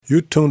You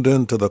tuned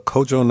in to the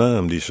Kojo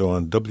Namdi Show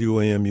on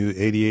WAMU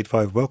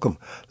 88.5. Welcome.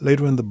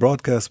 Later in the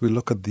broadcast, we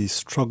look at the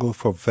struggle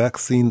for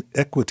vaccine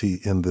equity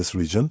in this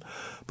region.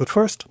 But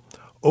first,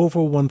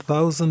 over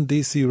 1,000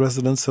 D.C.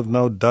 residents have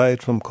now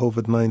died from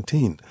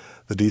COVID-19.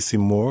 The D.C.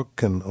 morgue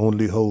can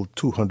only hold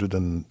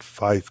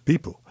 205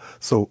 people.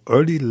 So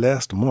early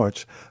last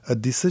March, a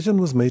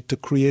decision was made to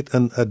create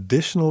an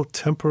additional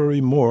temporary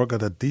morgue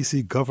at a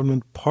D.C.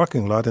 government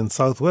parking lot in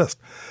Southwest.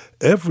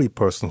 Every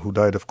person who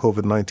died of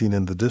COVID-19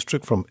 in the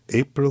district from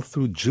April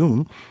through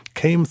June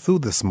came through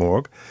this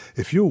morgue.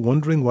 If you're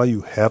wondering why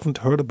you haven't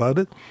heard about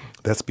it,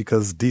 that's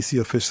because D.C.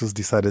 officials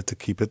decided to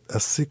keep it a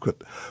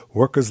secret.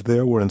 Workers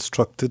there were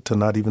instructed to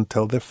not even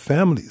tell their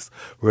families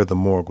where the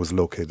morgue was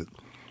located.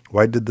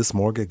 Why did this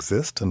morgue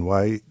exist, and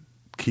why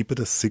keep it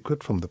a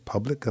secret from the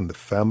public and the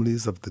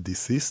families of the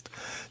deceased?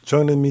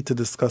 Joining me to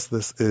discuss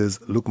this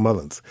is Luke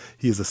Mullins.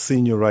 He is a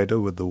senior writer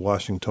with the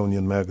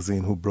Washingtonian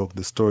magazine who broke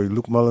the story.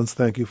 Luke Mullins,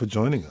 thank you for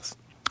joining us.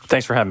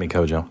 Thanks for having me,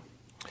 Kojo.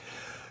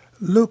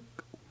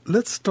 Luke,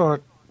 let's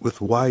start with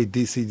why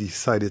D.C.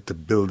 decided to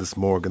build this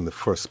morgue in the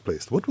first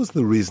place. What was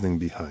the reasoning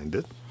behind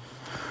it?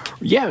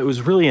 Yeah, it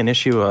was really an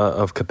issue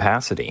of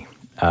capacity.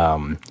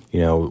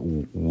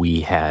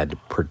 We had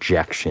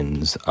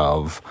projections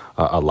of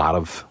a lot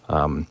of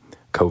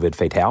COVID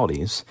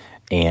fatalities,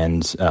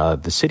 and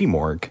the city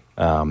morgue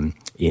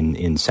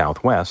in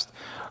Southwest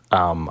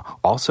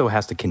also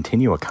has to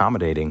continue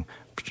accommodating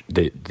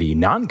the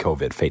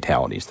non-COVID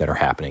fatalities that are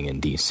happening in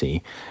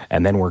D.C.,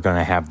 and then we're going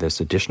to have this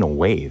additional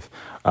wave.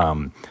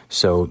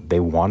 So they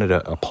wanted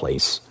a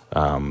place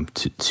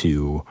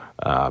to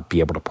be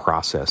able to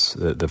process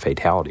the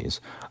fatalities.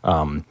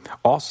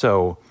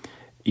 Also,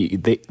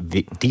 the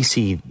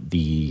D.C.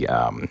 the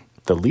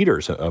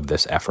leaders of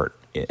this effort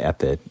at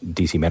the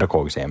D.C.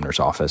 Medical Examiner's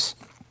Office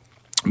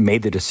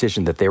made the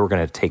decision that they were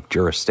going to take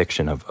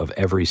jurisdiction of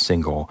every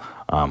single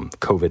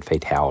COVID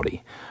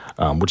fatality,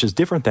 which is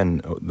different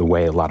than the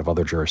way a lot of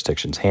other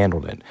jurisdictions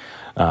handled it.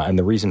 And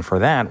the reason for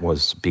that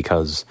was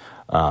because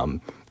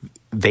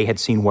they had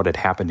seen what had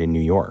happened in New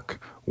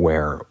York,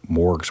 where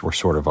morgues were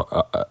sort of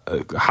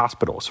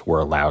hospitals were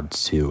allowed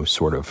to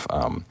sort of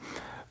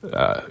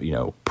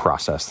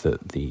process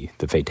the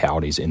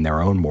fatalities in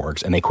their own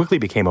morgues, and they quickly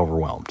became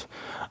overwhelmed.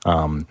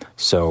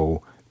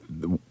 So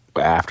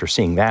after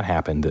seeing that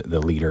happen, the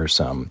leaders,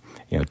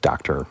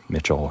 Dr.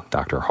 Mitchell,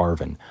 Dr.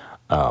 Harvin,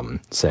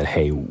 said,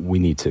 "Hey, we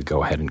need to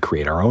go ahead and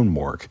create our own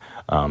morgue,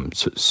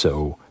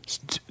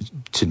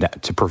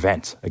 to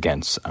prevent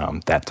against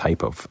that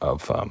type of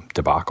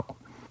debacle."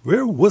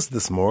 Where was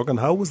this morgue, and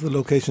how was the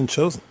location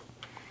chosen?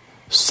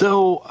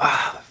 So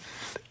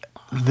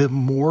the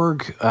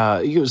morgue,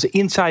 it was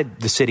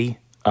inside the city,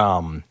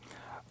 and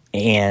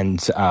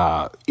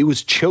it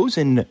was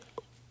chosen.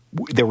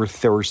 There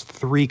was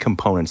three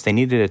components. They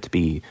needed it to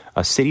be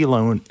a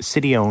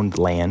city-owned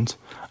land,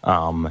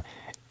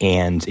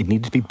 and it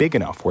needed to be big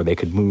enough where they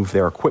could move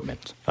their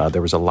equipment.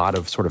 There was a lot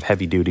of sort of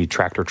heavy-duty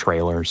tractor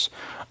trailers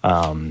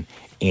and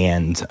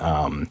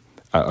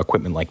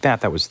equipment like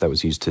that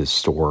was used to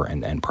store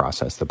and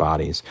process the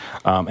bodies.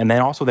 And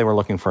then also they were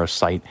looking for a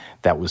site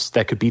that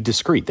could be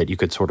discreet, that you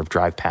could sort of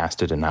drive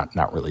past it and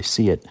not really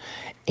see it,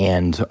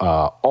 and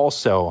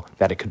also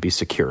that it could be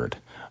secured.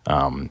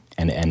 And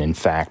in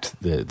fact,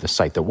 the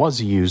site that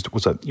was used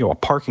was a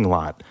parking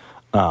lot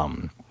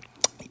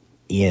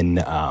in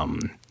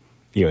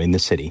the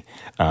city,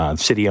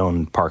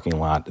 city-owned parking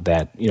lot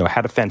that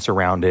had a fence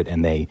around it,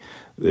 and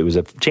it was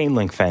a chain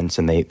link fence,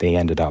 and they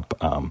ended up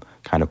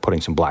kind of putting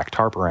some black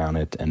tarp around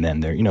it, and then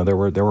there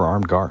were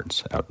armed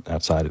guards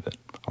outside of it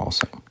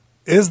also.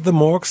 Is the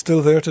morgue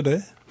still there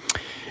today?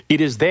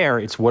 It is there.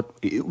 It's what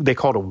they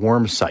call it a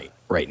worm site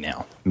right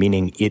now,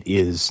 meaning it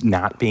is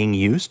not being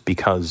used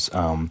because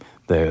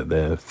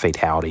the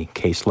fatality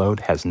caseload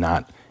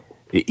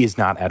is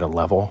not at a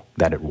level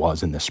that it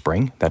was in the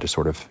spring that is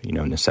sort of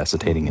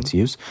necessitating its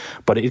use.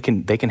 But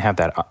they can have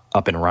that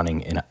up and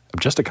running in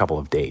just a couple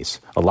of days.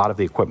 A lot of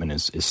the equipment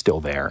is still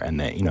there, and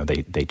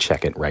they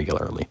check it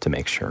regularly to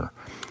make sure.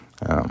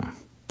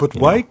 But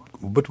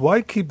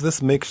why keep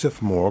this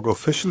makeshift morgue,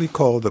 officially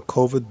called the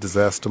COVID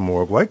disaster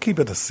morgue? Why keep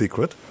it a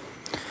secret?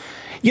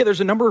 Yeah,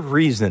 there's a number of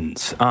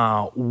reasons.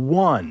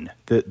 One,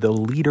 the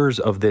leaders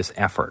of this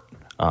effort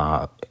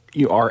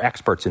are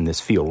experts in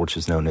this field, which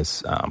is known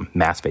as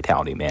mass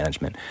fatality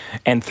management.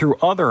 And through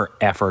other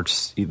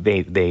efforts,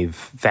 they've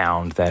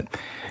found that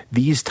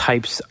these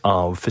types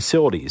of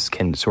facilities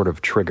can sort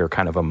of trigger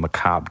kind of a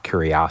macabre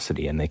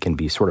curiosity, and they can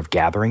be sort of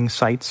gathering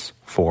sites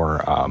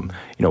for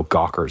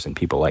gawkers and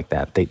people like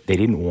that. They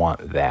didn't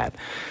want that.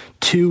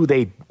 Two,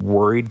 they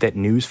worried that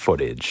news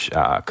footage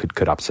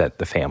could upset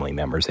the family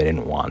members. They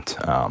didn't want,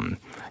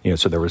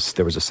 so there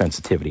was a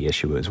sensitivity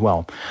issue as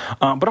well.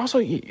 But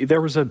also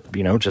there was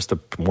just a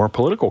more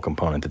political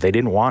component, that they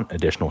didn't want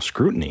additional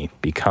scrutiny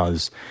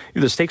because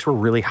the stakes were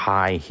really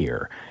high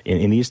here.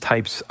 In these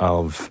types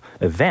of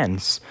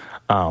events,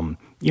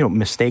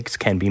 mistakes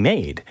can be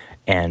made,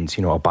 and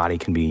a body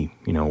can be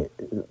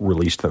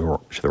released to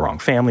the wrong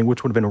family,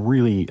 which would have been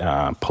really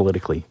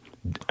politically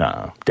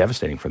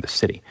devastating for the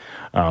city.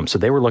 So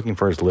they were looking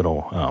for as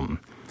little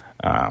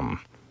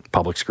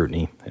public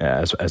scrutiny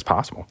as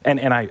possible.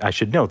 And I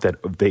should note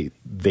that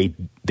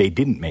they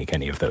didn't make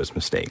any of those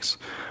mistakes.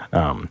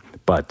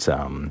 But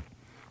the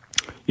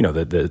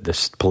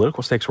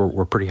political stakes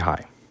were pretty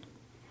high.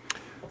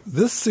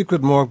 This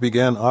secret morgue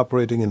began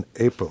operating in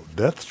April.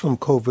 Deaths from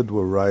COVID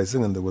were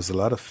rising, and there was a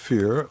lot of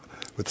fear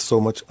with so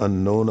much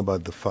unknown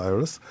about the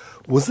virus.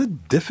 Was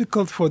it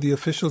difficult for the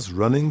officials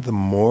running the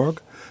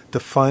morgue to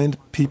find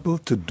people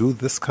to do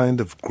this kind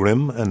of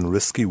grim and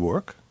risky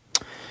work?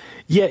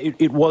 Yeah,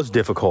 it was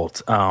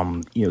difficult.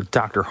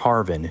 Dr.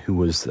 Harvin, who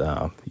was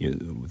the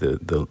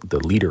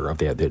leader of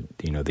the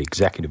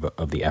executive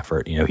of the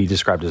effort, he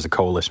described it as a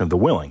coalition of the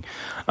willing.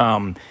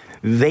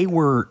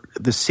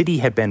 The city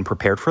had been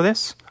prepared for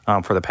this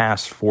for the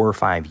past 4 or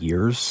 5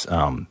 years.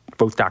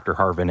 Both Dr.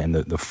 Harvin and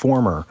the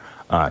former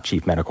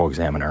chief medical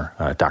examiner,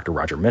 Dr.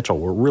 Roger Mitchell,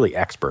 were really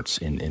experts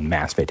in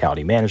mass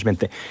fatality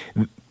management.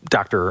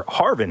 Dr.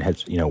 Harvin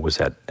was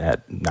at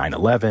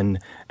 9/11,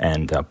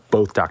 and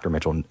both Dr.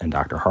 Mitchell and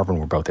Dr. Harvin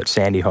were both at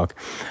Sandy Hook.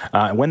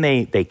 When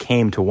they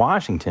came to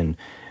Washington,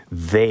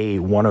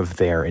 one of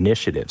their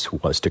initiatives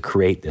was to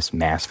create this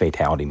mass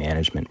fatality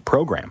management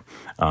program,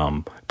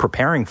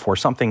 preparing for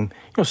something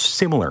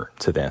similar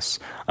to this.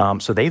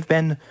 So they've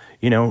been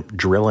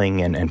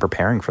drilling and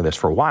preparing for this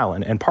for a while,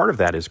 and part of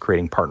that is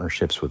creating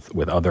partnerships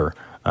with other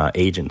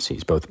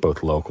agencies,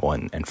 both local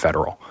and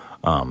federal,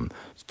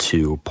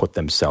 to put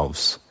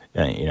themselves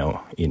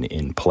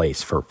in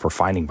place for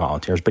finding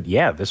volunteers. But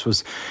yeah, this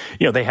was,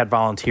 they had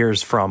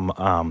volunteers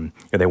from,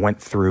 they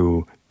went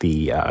through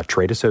the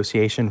Trade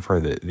Association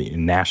for the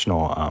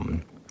National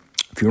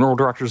Funeral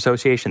Directors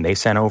Association. They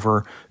sent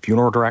over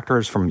funeral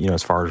directors from,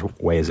 as far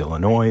away as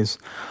Illinois.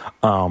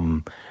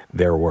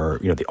 There were,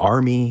 the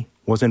Army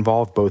was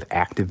involved, both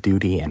active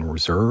duty and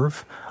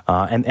reserve.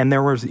 And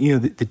there was, the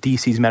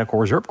DC's Medical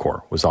Reserve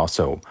Corps was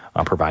also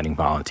providing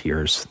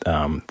volunteers.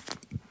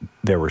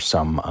 There were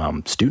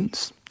some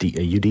students,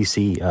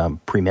 UDC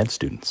pre-med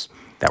students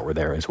that were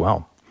there as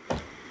well.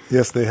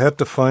 Yes, they had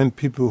to find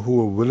people who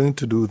were willing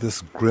to do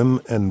this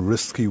grim and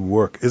risky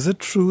work. Is it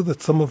true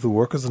that some of the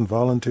workers and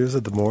volunteers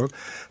at the morgue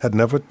had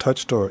never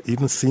touched or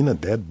even seen a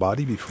dead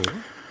body before?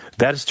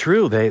 That is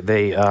true.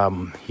 They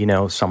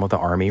some of the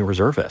Army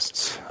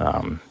reservists,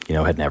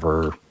 had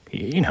never,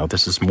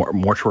 this is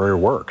mortuary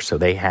work. So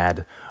they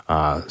had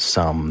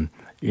some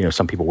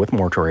people with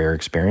mortuary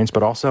experience,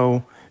 but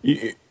also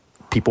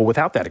people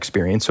without that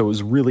experience. So it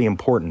was really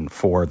important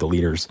for the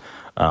leaders,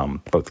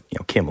 both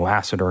Kim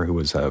Lassiter, who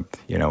was a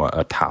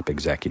top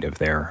executive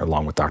there,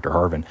 along with Dr.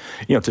 Harvin,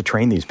 to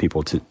train these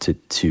people to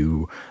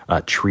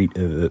treat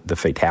the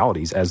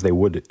fatalities as they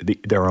would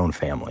their own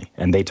family,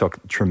 and they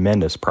took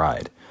tremendous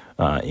pride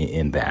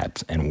in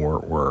that, and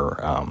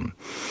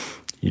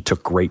you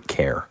took great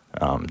care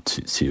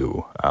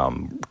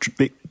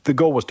the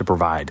goal was to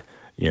provide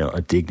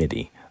a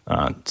dignity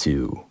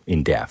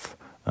in death.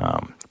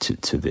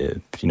 To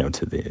the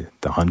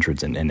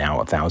hundreds and now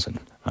 1,000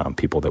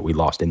 people that we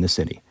lost in the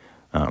city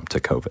to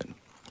COVID.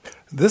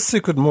 This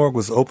secret morgue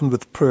was opened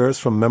with prayers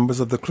from members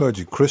of the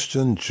clergy,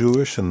 Christian,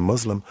 Jewish, and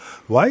Muslim.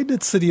 Why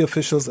did city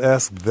officials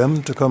ask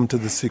them to come to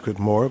the secret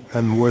morgue,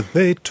 and were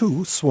they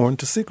too sworn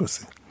to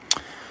secrecy?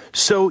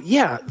 So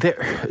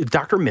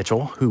Dr.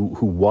 Mitchell,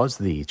 who was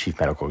the chief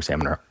medical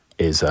examiner,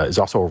 is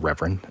also a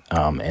reverend,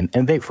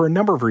 and they, for a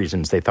number of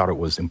reasons, they thought it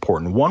was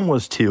important. One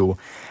was to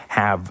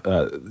have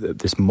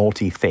this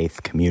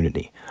multi-faith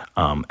community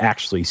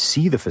actually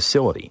see the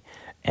facility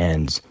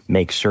and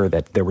make sure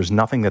that there was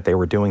nothing that they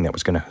were doing that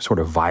was going to sort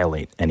of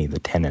violate any of the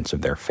tenets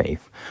of their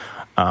faith.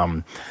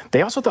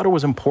 They also thought it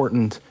was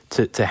important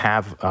to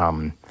have,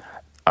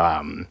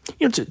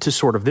 to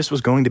sort of, this was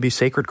going to be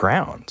sacred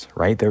ground,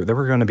 right? There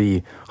were going to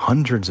be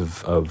hundreds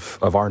of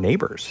our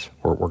neighbors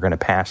were going to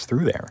pass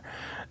through there.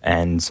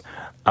 And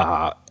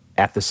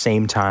at the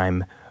same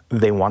time,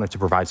 they wanted to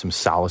provide some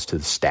solace to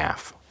the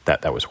staff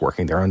that was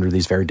working there under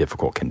these very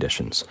difficult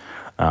conditions.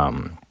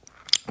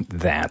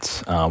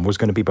 That was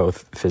going to be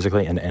both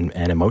physically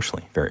and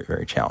emotionally very,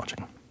 very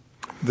challenging.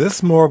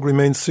 This morgue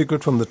remained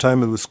secret from the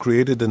time it was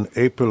created in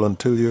April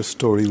until your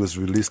story was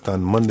released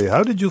on Monday.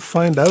 How did you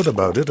find out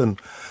about it, and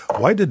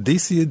why did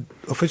D.C.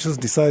 officials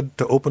decide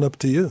to open up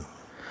to you?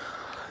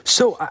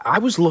 So I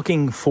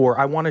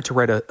wanted to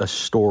write a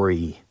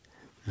story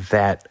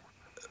that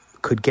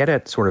could get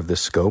at sort of the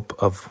scope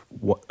of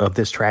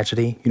this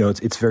tragedy.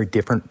 It's very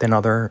different than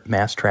other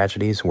mass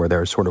tragedies where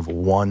there's sort of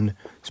one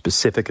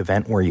specific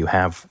event where you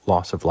have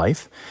loss of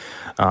life.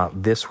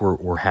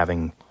 We're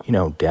having,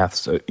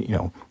 deaths,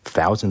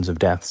 thousands of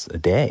deaths a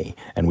day,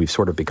 and we've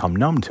sort of become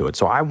numb to it.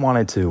 So I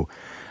wanted to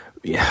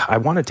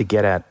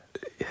get at,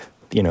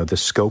 the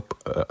scope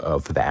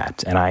of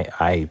that. And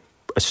I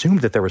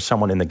assumed that there was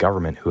someone in the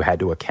government who had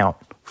to account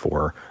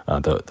for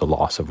the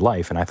loss of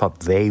life, and I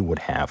thought they would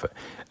have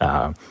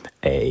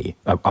a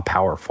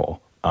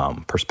powerful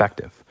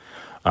perspective.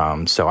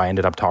 So I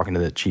ended up talking to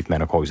the chief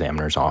medical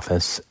examiner's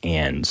office,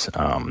 and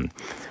so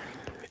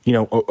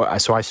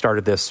I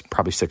started this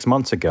probably 6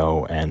 months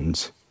ago,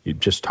 and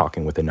just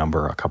talking with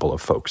a couple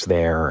of folks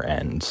there,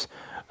 and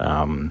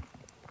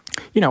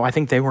I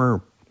think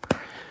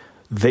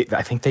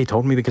I think they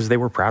told me because they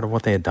were proud of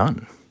what they had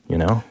done.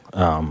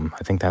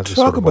 I think that's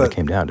sort of what it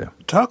came down to.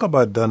 Talk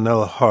about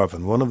Donnell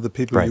Harvin, one of the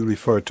people Right. you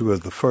refer to as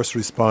the first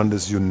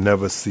responders you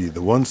never see,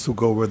 the ones who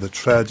go where the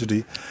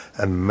tragedy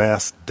and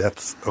mass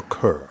deaths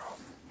occur.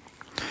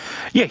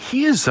 Yeah,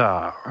 he is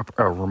a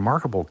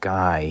remarkable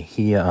guy.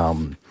 He,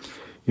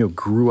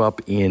 grew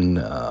up in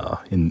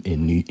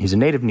he's a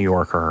native New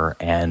Yorker,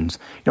 and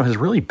has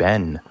really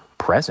been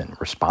present,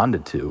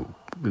 responded to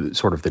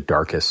sort of the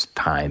darkest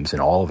times in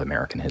all of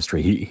American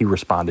history. He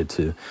responded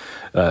to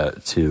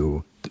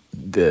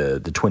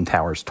the Twin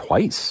Towers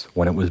twice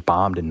when it was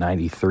bombed in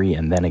 '93,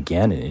 and then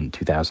again in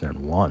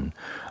 2001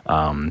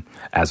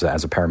 as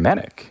a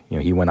paramedic.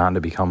 He went on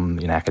to become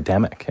an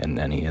academic,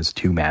 and he has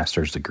 2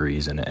 master's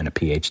degrees and a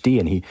PhD,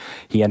 and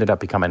he ended up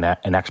becoming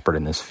an expert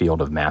in this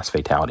field of mass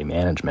fatality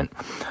management.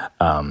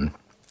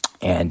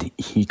 And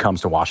he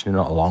comes to Washington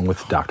along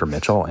with Dr.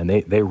 Mitchell, and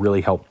they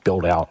really helped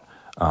build out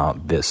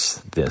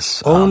this.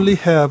 Only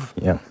have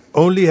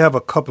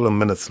a couple of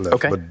minutes left,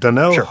 Okay. but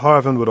Donnell Sure.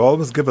 Harvin would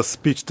always give a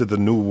speech to the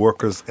new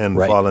workers and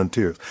Right.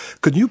 volunteers.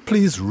 Could you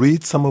please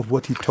read some of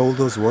what he told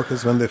those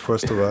workers when they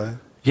first arrived?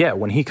 Yeah,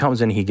 when he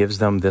comes in, he gives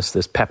them this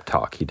pep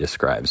talk. He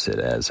describes it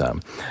as,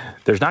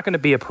 there's not going to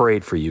be a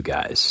parade for you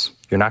guys.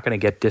 You're not going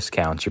to get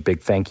discounts or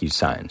big thank you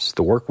signs.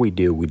 The work we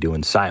do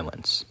in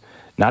silence.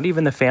 Not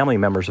even the family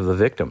members of the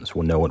victims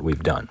will know what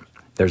we've done.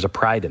 There's a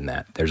pride in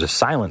that. There's a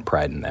silent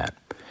pride in that.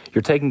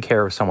 You're taking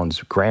care of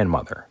someone's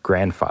grandmother,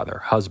 grandfather,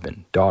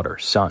 husband, daughter,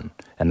 son,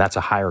 and that's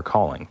a higher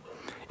calling.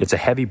 It's a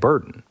heavy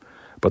burden,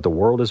 but the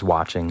world is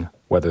watching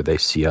whether they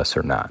see us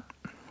or not.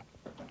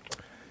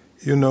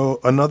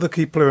 Another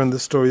key player in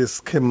this story is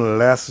Kim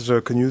Lassiter.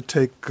 Can you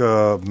take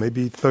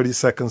maybe 30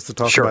 seconds to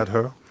talk Sure. about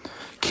her?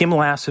 Kim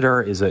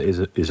Lassiter is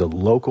a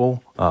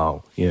local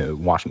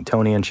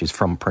Washingtonian. She's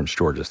from Prince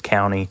George's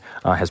County.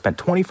 Has spent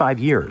 25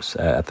 years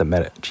at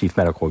the chief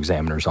medical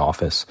examiner's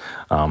office.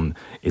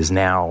 Is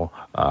now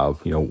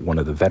one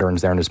of the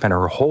veterans there, and has spent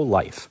her whole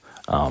life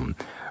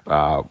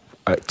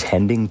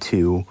tending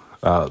to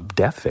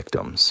death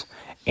victims.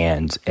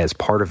 And as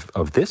part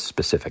of this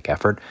specific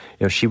effort,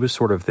 she was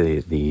sort of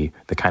the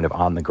kind of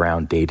on the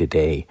ground day to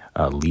day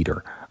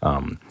leader,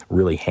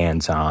 really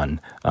hands on,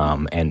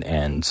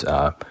 and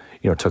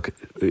took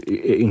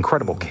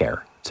incredible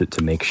care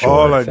to make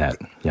sure that.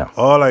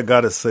 All I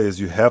gotta say is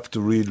you have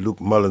to read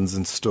Luke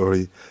Mullins's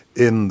story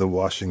in the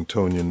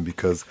Washingtonian,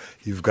 because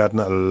you've gotten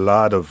a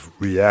lot of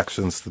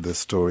reactions to this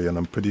story, and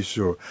I'm pretty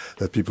sure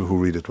that people who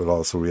read it will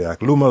also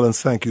react. Lou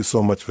Mullins, thank you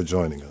so much for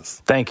joining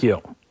us. Thank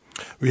you.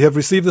 We have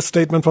received a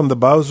statement from the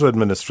Bowser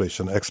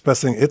administration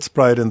expressing its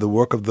pride in the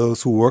work of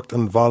those who worked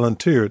and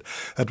volunteered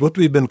at what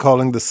we've been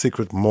calling the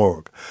secret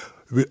morgue.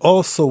 We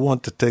also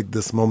want to take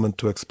this moment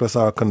to express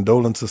our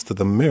condolences to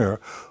the mayor,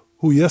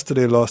 who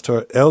yesterday lost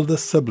her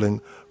eldest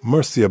sibling,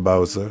 Mercia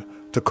Bowser,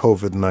 to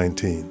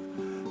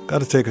COVID-19.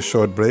 Got to take a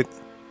short break.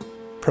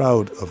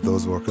 Proud of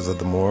those workers at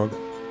the morgue.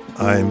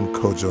 I'm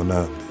Kojo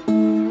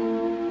Nnamdi.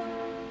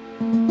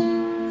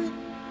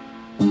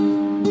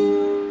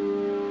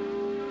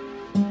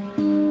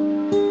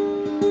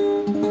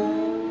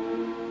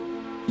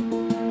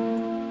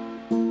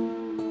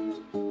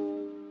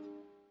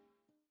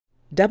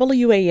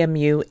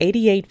 WAMU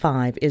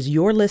 88.5 is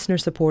your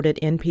listener-supported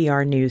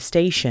NPR news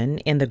station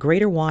in the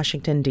greater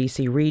Washington,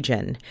 D.C.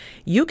 region.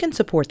 You can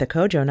support the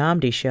Kojo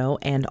Nnamdi Show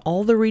and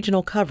all the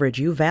regional coverage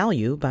you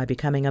value by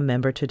becoming a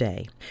member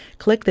today.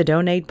 Click the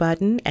donate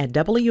button at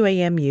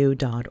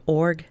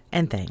WAMU.org,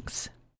 and thanks.